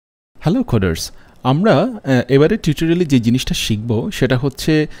Hello coders, আমরা এবারে টিউটোরিয়ালে যে জিনিসটা শিখব সেটা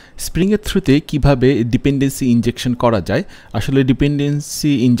হচ্ছে স্প্রিংয়ের থ্রুতে কিভাবে ডিপেন্ডেন্সি ইনজেকশন করা যায়। আসলে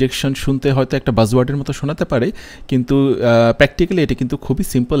ডিপেন্ডেন্সি ইনজেকশন শুনতে হয়তো একটা বাজওয়ার্ডের মতো শোনাতে পারে, কিন্তু প্র্যাকটিক্যালি এটা কিন্তু খুবই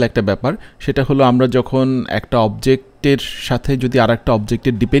সিম্পল একটা ব্যাপার। সেটা হলো আমরা যখন একটা অবজেক্টের সাথে যদি আর একটা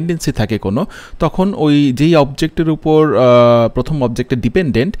অবজেক্টের ডিপেন্ডেন্সি থাকে কোনো, তখন ওই যেই অবজেক্টের উপর প্রথম অবজেক্টটা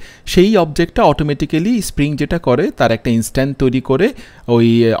ডিপেন্ডেন্ট, সেই অবজেক্টটা অটোমেটিক্যালি স্প্রিং যেটা করে তার একটা ইনস্ট্যান্ট তৈরি করে ওই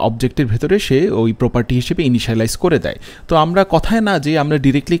অবজেক্টের ভেতরে সে ওই প্রপার্টি হিসেবে ইনিশিয়ালাইজ করে দেয়। তো আমরা কথায় না যে আমরা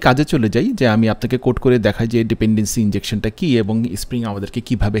ডিরেক্টলি কাজে চলে যাই, যে আমি আপনাকে কোড করে দেখাই যে ডিপেন্ডেন্সি ইনজেকশনটা কী এবং স্প্রিং আমাদেরকে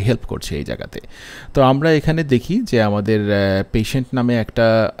কীভাবে হেল্প করছে এই জায়গাতে। তো আমরা এখানে দেখি যে আমাদের পেশেন্ট নামে একটা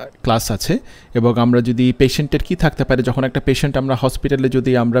ক্লাস আছে, এবং আমরা যদি পেশেন্টের কী থাকতে পারে, যখন একটা পেশেন্ট আমরা হসপিটালে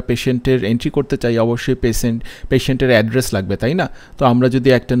যদি আমরা পেশেন্টের এন্ট্রি করতে চাই, অবশ্যই পেশেন্টের অ্যাড্রেস লাগবে, তাই না? তো আমরা যদি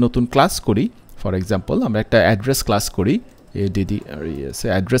একটা নতুন ক্লাস করি, ফর এক্সাম্পল আমরা একটা অ্যাড্রেস ক্লাস করি,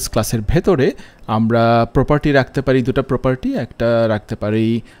 অ্যাড্রেস ক্লাসের ভেতরে আমরা প্রপার্টি রাখতে পারি, দুটো প্রপার্টি। একটা রাখতে পারি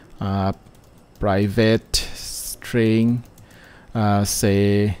প্রাইভেট স্ট্রিং, সে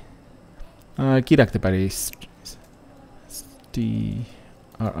কি রাখতে পারি,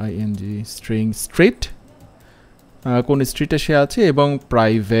 স্ট্রিং স্ট্রিট, কোন স্ট্রিটে সে আছে, এবং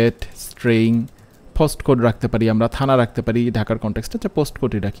প্রাইভেট স্ট্রিং পোস্ট কোড রাখতে পারি, আমরা থানা রাখতে পারি, ঢাকার কনটেক্সটে আচ্ছা পোস্ট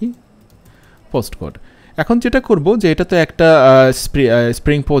কোডই রাখি, পোস্ট কোড। এখন যেটা করব যে এটা তো একটা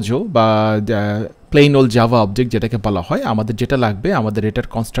স্প্রিং পোজো বা প্লেন ওল্ড জাভা অবজেক্ট যেটাকে বলা হয়, আমাদের যেটা লাগবে, আমাদের এটার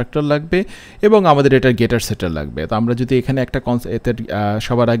কনস্ট্রাক্টর লাগবে এবং আমাদের এটার গেটার সেটার লাগবে। তো আমরা যদি এখানে একটা এটার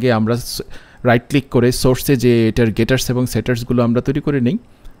সবার আগে আমরা রাইট ক্লিক করে সোর্সে যে এটার গেটার্স এবং সেটার্সগুলো আমরা তৈরি করে নিই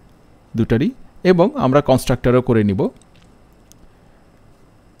দুটারই, এবং আমরা কনস্ট্রাক্টরও করে নিব।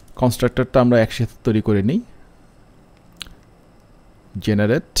 কনস্ট্রাক্টরটা আমরা একসাথে তৈরি করে নিই,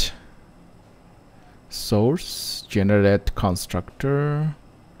 generate source generate constructor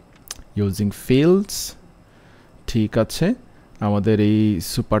using fields। ঠিক আছে, আমাদের এই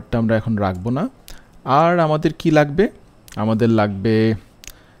সুপারটা আমরা এখন রাখবো না। আর আমাদের কি লাগবে, আমাদের লাগবে,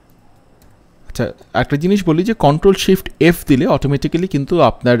 আচ্ছা একটা জিনিস বলি যে কন্ট্রোল শিফট এফ দিলে অটোমেটিক্যালি কিন্তু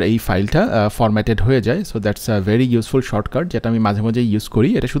আপনার এই ফাইলটা ফরম্যাটেড হয়ে যায়। So that's a very useful shortcut, যেটা আমি মাঝে মাঝে ইউজ করি।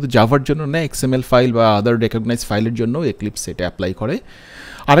 এটা শুধু জাভার জন্য না, এক্সএমএল ফাইল বা আদার রেকগনাইজ ফাইলের জন্য এক্লিপস এটা অ্যাপ্লাই করে।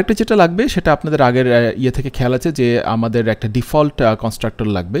 আরেকটা যেটা লাগবে সেটা আপনাদের আগের ইয়ে থেকে খেয়াল আছে যে আমাদের একটা ডিফল্ট কনস্ট্রাক্টর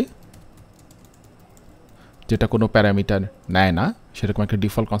লাগবে, যেটা কোনো প্যারামিটার নেয় না। সেরকম একটা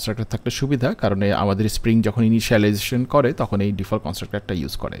ডিফল্ট কনস্ট্রাক্টর থাকলে সুবিধা, কারণ আমাদের স্প্রিং যখন ইনিশিয়ালাইজেশন করে তখন এই ডিফল্ট কনস্ট্রাক্টরটা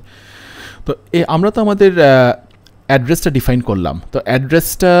ইউজ করে। তো আমরা তো আমাদের অ্যাড্রেসটা ডিফাইন করলাম। তো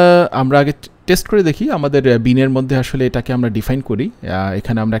অ্যাড্রেসটা আমরা আগে টেস্ট করে দেখি আমাদের বিনের মধ্যে আসলে এটাকে আমরা ডিফাইন করি।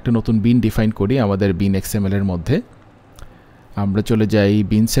 এখানে আমরা একটা নতুন বিন ডিফাইন করি আমাদের বিন এক্সএমএল এর মধ্যে। আমরা চলে যাই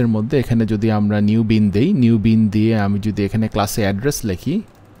বিনসের মধ্যে, এখানে যদি আমরা নিউ বিন দেই, নিউ বিন দিয়ে আমি যদি এখানে ক্লাসে অ্যাড্রেস লিখি,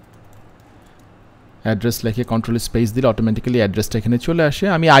 অ্যাড্রেস লিখে কন্ট্রোল স্পেস দিলে অটোমেটিক্যালি অ্যাড্রেসটা এখানে চলে আসে।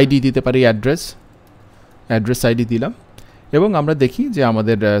 আমি আইডি দিতে পারি, অ্যাড্রেস আইডি দিলাম, এবং আমরা দেখি যে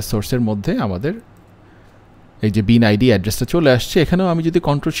আমাদের সোর্সের মধ্যে আমাদের এই যে বিন আইডি অ্যাড্রেসটা চলে আসছে। এখানেও আমি যদি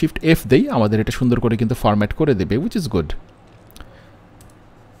কন্ট্রোল শিফট এফ দেই, আমাদের এটা সুন্দর করে কিন্তু ফরম্যাট করে দেবে, উইচ ইজ গুড।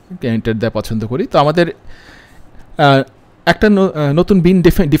 এন্টার দেওয়া পছন্দ করি। তো আমাদের একটা নতুন বিন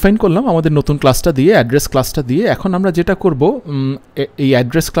ডিফাইন করলাম আমাদের নতুন ক্লাসটা দিয়ে, অ্যাড্রেস ক্লাসটা দিয়ে। এখন আমরা যেটা করব, এই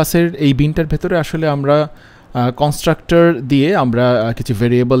অ্যাড্রেস ক্লাসের এই বিনটার ভেতরে আসলে আমরা কনস্ট্রাক্টর দিয়ে আমরা কিছু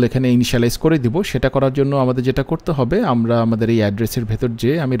ভেরিয়েবল এখানে ইনিশিয়ালাইজ করে দিব। সেটা করার জন্য আমাদের যেটা করতে হবে, আমরা আমাদের এই অ্যাড্রেসের ভেতর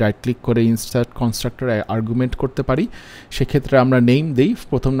যে আমি রাইট ক্লিক করে ইনসার্ট কনস্ট্রাক্টর আর্গুমেন্ট করতে পারি। সেক্ষেত্রে আমরা নেম দেই,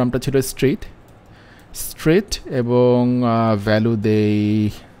 প্রথম নামটা ছিল স্ট্রিট এবং ভ্যালু দেই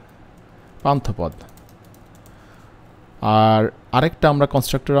পান্থপদ। আর আরেকটা আমরা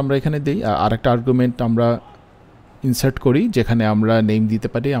কনস্ট্রাক্টর আমরা এখানে দিই, আরেকটা আর্গুমেন্ট আমরা ইনসার্ট করি, যেখানে আমরা নেম দিতে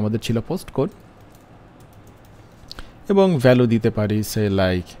পারি আমাদের ছিল পোস্ট কোড, এবং ভ্যালু দিতে পারি সে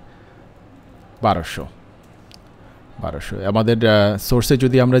লাইক 1200। আমাদের সোর্সে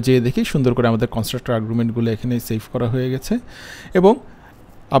যদি আমরা যেয়ে দেখি, সুন্দর করে আমাদের কনস্ট্রাক্টর আর্গুমেন্টগুলো এখানে সেভ করা হয়ে গেছে, এবং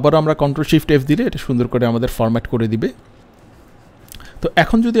আবার আমরা কন্ট্রোল শিফট এফ দিলে এটা সুন্দর করে আমাদের ফরম্যাট করে দিবে। তো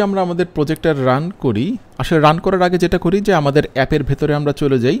এখন যদি আমরা আমাদের প্রজেক্টটা রান করি, আসলে রান করার আগে যেটা করি যে আমাদের অ্যাপের ভেতরে আমরা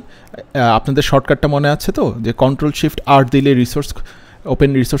চলে যাই। আপনাদের শর্টকাটটা মনে আছে তো, যে কন্ট্রোল শিফট আর দিলে রিসোর্স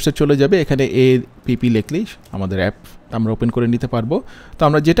ওপেন রিসোর্সে চলে যাবে, এখানে এপিপি লিখলেই আমাদের অ্যাপ আমরা ওপেন করে নিতে পারবো। তো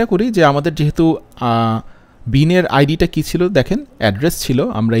আমরা যেটা করি যে আমাদের যেহেতু বিনের আইডিটা কী ছিল দেখেন, অ্যাড্রেস ছিল,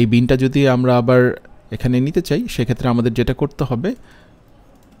 আমরা এই বিনটা যদি আমরা আবার এখানে নিতে চাই, সেক্ষেত্রে আমাদের যেটা করতে হবে,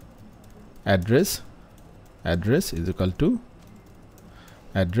 address is equal to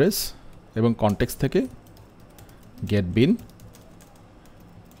address এবং কনটেক্সট থেকে গেট বিন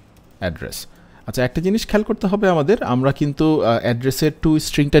অ্যাড্রেস। আচ্ছা, একটা জিনিস খেয়াল করতে হবে আমাদের, আমরা কিন্তু অ্যাড্রেসের টু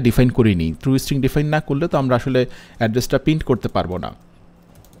স্ট্রিংটা ডিফাইন করিনি। টু স্ট্রিং ডিফাইন না করলে তো আমরা আসলে অ্যাড্রেসটা প্রিন্ট করতে পারবো না।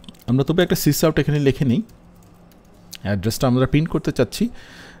 আমরা তবে একটা সিস আউট এখানে লিখে নিই, অ্যাড্রেসটা আমরা প্রিন্ট করতে চাচ্ছি,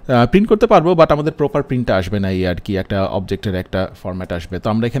 প্রিন্ট করতে পারবো, বাট আমাদের প্রপার প্রিন্টটা আসবে না, এই আর কি একটা অবজেক্টের একটা ফরম্যাট আসবে। তো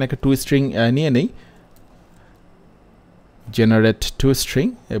আমরা এখানে একটা টু স্ট্রিং নিয়ে নেই, জেনারেট টু স্ট্রিং,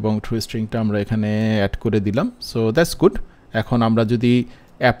 এবং টু স্ট্রিংটা আমরা এখানে অ্যাড করে দিলাম। So that's good. এখন আমরা যদি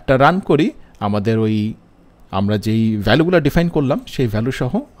অ্যাপটা রান করি, আমাদের ওই আমরা যেই ভ্যালুগুলো ডিফাইন করলাম সেই ভ্যালু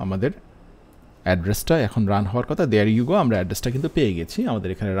সহ আমাদের অ্যাড্রেসটা এখন রান হওয়ার কথা। দেয়ার ইউ গো, আমরা অ্যাড্রেসটা কিন্তু পেয়ে গেছি, আমাদের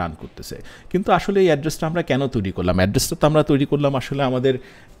এখানে রান করতেছে। কিন্তু আসলে এই অ্যাড্রেসটা আমরা কেন তৈরি করলাম? অ্যাড্রেসটা তো আমরা তৈরি করলাম আসলে আমাদের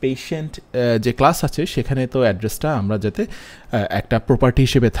পেশেন্ট যে ক্লাস আছে সেখানে তো অ্যাড্রেসটা আমরা যাতে একটা প্রপার্টি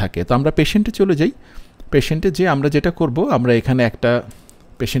হিসেবে থাকে। তো আমরা পেশেন্টে চলে যাই, পেশেন্টে যে আমরা যেটা করব, আমরা এখানে একটা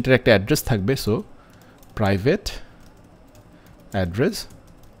পেশেন্টের একটা অ্যাড্রেস থাকবে। সো প্রাইভেট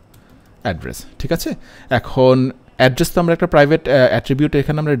অ্যাড্রেস, ঠিক আছে। এখন অ্যাড্রেস তো আমরা একটা প্রাইভেট অ্যাট্রিবিউট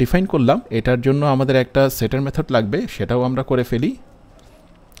এখানে আমরা ডিফাইন করলাম, এটার জন্য আমাদের একটা সেটার মেথড লাগবে, সেটাও আমরা করে ফেলি,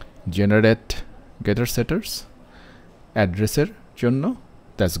 জেনারেট গেটার সেটার্স অ্যাড্রেসের জন্য।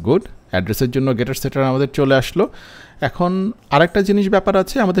 দ্যাটস গুড, অ্যাড্রেসের জন্য গেটার সেটার আমাদের চলে আসলো। এখন আরেকটা জিনিস ব্যাপার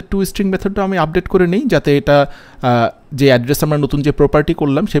আছে, আমাদের টু স্ট্রিং মেথডটা আমি আপডেট করে নিই, যাতে এটা যে অ্যাড্রেস আমরা নতুন যে প্রপার্টি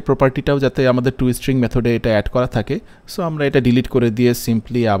করলাম সেই প্রপার্টিটাও যাতে আমাদের টু স্ট্রিং মেথডে এটা অ্যাড করা থাকে। সো আমরা এটা ডিলিট করে দিয়ে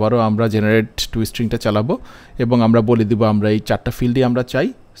সিম্পলি আবারও আমরা জেনারেট টু স্ট্রিংটা চালাবো, এবং আমরা বলে দিব আমরা এই 4টা ফিল্ডই আমরা চাই।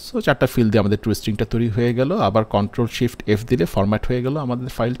 সো 4টা ফিল্ড দিয়ে আমাদের টু স্ট্রিংটা তৈরি হয়ে গেল। আবার Ctrl+Shift+F দিলে ফরম্যাট হয়ে গেল, আমাদের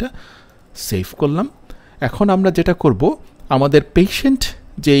ফাইলটা সেভ করলাম। এখন আমরা যেটা করব, আমাদের পেশেন্ট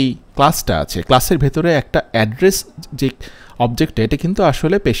যেই ক্লাসটা আছে, ক্লাসের ভেতরে একটা অ্যাড্রেস যে অবজেক্টটা, এটা কিন্তু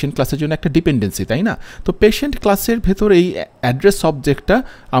আসলে পেশেন্ট ক্লাসের জন্য একটা ডিপেন্ডেন্সি, তাই না? তো পেশেন্ট ক্লাসের ভেতরে এই অ্যাড্রেস অবজেক্টটা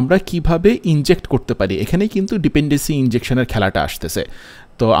আমরা কিভাবে ইনজেক্ট করতে পারি, এখানেই কিন্তু ডিপেন্ডেন্সি ইনজেকশনের খেলাটা আসতেছে।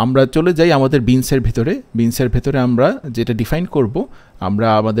 তো আমরা চলে যাই আমাদের বিনসের ভেতরে, বিনসের ভেতরে আমরা যেটা ডিফাইন করব, আমরা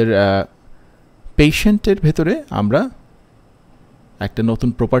আমাদের পেশেন্টের ভেতরে আমরা একটা নতুন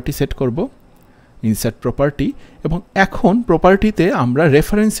প্রপার্টি সেট করব, ইনসার্ট প্রপার্টি, এবং এখন প্রপার্টিতে আমরা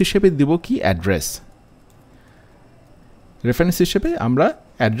রেফারেন্স হিসেবে দিব কি অ্যাড্রেস, রেফারেন্স হিসেবে আমরা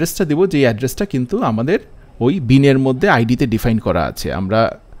অ্যাড্রেসটা দিব, যে অ্যাড্রেসটা কিন্তু আমাদের ওই বিনের মধ্যে আইডিতে ডিফাইন করা আছে আমরা,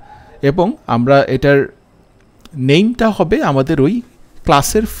 এবং আমরা এটার নেমটা হবে আমাদের ওই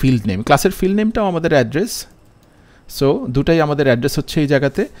ক্লাসের ফিল্ড নেম, ক্লাসের ফিল্ড নেমটাও আমাদের অ্যাড্রেস। সো দুটাই আমাদের অ্যাড্রেস হচ্ছে এই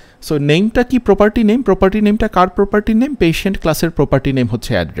জায়গাতে। সো নেমটা কি প্রপার্টি নেম, প্রপার্টি নেমটা কার প্রপার্টি নেম, পেশেন্ট ক্লাসের প্রপার্টি নেম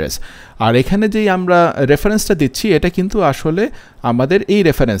হচ্ছে অ্যাড্রেস। আর এখানে যেই আমরা রেফারেন্সটা দিচ্ছি এটা কিন্তু আসলে আমাদের এই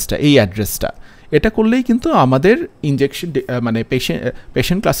রেফারেন্সটা, এই অ্যাড্রেসটা, এটা করলেই কিন্তু আমাদের ইনজেকশন মানে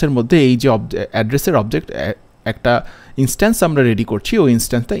পেশেন্ট ক্লাসের মধ্যে এই যে অ্যাড্রেসের অবজেক্ট একটা ইনস্ট্যান্স আমরা রেডি করছি, ওই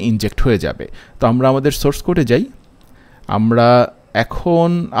ইনস্ট্যান্সটা ইনজেক্ট হয়ে যাবে। তো আমরা আমাদের সোর্স কোডে যাই, আমরা এখন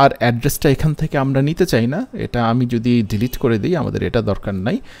আর অ্যাড্রেসটা এখান থেকে আমরা নিতে চাই না, এটা আমি যদি ডিলিট করে দিই, আমাদের এটা দরকার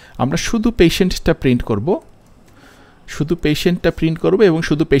নাই। আমরা শুধু পেশেন্টটা প্রিন্ট করব, শুধু পেশেন্টটা প্রিন্ট করব, এবং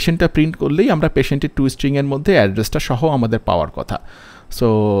শুধু পেশেন্টটা প্রিন্ট করলেই আমরা পেশেন্টের টু স্ট্রিংয়ের মধ্যে অ্যাড্রেসটা সহ আমাদের পাওয়ার কথা। So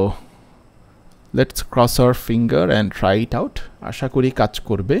let's cross hour finger and try it out, আশা করি কাজ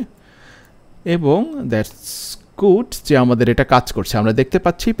করবে, এবং দ্যাটস গুড যে আমাদের এটা কাজ করছে। আমরা দেখতে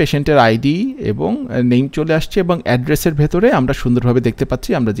পাচ্ছি পেশেন্টের আইডি এবং নেম চলে আসছে, এবং অ্যাড্রেসের ভেতরে আমরা সুন্দরভাবে দেখতে পাচ্ছি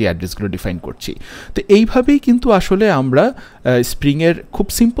আমরা যে অ্যাড্রেসগুলো ডিফাইন করছি। তো এইভাবেই কিন্তু আসলে আমরা স্প্রিংয়ের খুব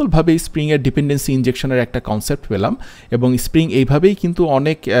সিম্পলভাবে স্প্রিংয়ের ডিপেন্ডেন্সি ইনজেকশনের একটা কনসেপ্ট পেলাম, এবং স্প্রিং এইভাবেই কিন্তু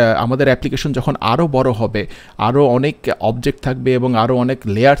অনেক আমাদের অ্যাপ্লিকেশন যখন আরও বড় হবে, আরও অনেক অবজেক্ট থাকবে এবং আরও অনেক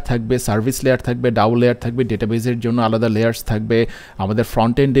লেয়ার থাকবে, সার্ভিস লেয়ার থাকবে, ডাউ লেয়ার থাকবে, ডেটাবেসের জন্য আলাদা লেয়ার্স থাকবে, আমাদের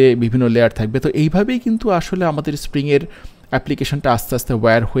ফ্রন্ট এন্ডে বিভিন্ন লেয়ার থাকবে। তো এইভাবেই কিন্তু আসলে আমাদের স্প্রিংয়ের অ্যাপ্লিকেশনটা আস্তে আস্তে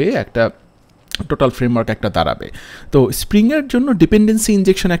ওয়্যার হয়ে একটা টোটাল ফ্রেমওয়ার্ক একটা দাঁড়াবে। তো স্প্রিংয়ের জন্য ডিপেন্ডেন্সি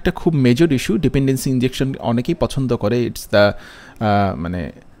ইনজেকশন একটা খুব মেজর ইস্যু। ডিপেন্ডেন্সি ইনজেকশন অনেকেই পছন্দ করে, ইটস দ্য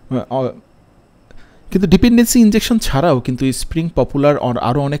কিন্তু ডিপেন্ডেন্সি ইনজেকশন ছাড়াও কিন্তু স্প্রিং পপুলার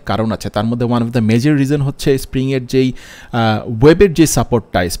আরও অনেক কারণ আছে। তার মধ্যে one of the major reason হচ্ছে স্প্রিংয়ের যেই ওয়েবের যে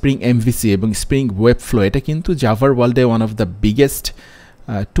সাপোর্টটা, স্প্রিং এমভিসি এবং স্প্রিং ওয়েব ফ্লো, এটা কিন্তু জাভার ওয়ার্ল্ডে ওয়ান অফ দ্য বিগেস্ট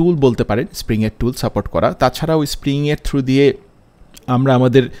টুল বলতে পারেন স্প্রিংয়ের টুল সাপোর্ট করা। তাছাড়াও স্প্রিংয়ের থ্রু দিয়ে আমরা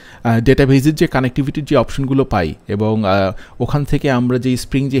আমাদের ডেটাবেজের যে কানেক্টিভিটির যে অপশনগুলো পাই, এবং ওখান থেকে আমরা যে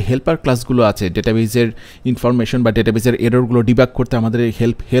স্প্রিং যে হেল্পার ক্লাসগুলো আছে, ডেটাবেজের ইনফরমেশন বা ডেটাবেজের এররগুলো ডিবাগ করতে আমাদের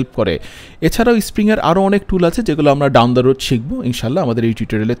হেল্প করে। এছাড়াও স্প্রিংয়ের আরও অনেক টুল আছে যেগুলো আমরা ডাউন দ্য রোড শিখবো ইনশাল্লাহ আমাদের এই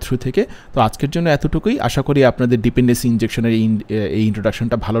টিউটোরিয়ালের থ্রু থেকে। তো আজকের জন্য এতটুকুই, আশা করি আপনাদের ডিপেন্ডেন্সি ইনজেকশনের এই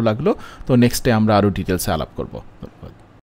ইন্ট্রোডাকশনটা ভালো লাগলো। তো নেক্সটে আমরা আরও ডিটেলসে আলাপ করবো। ধন্যবাদ।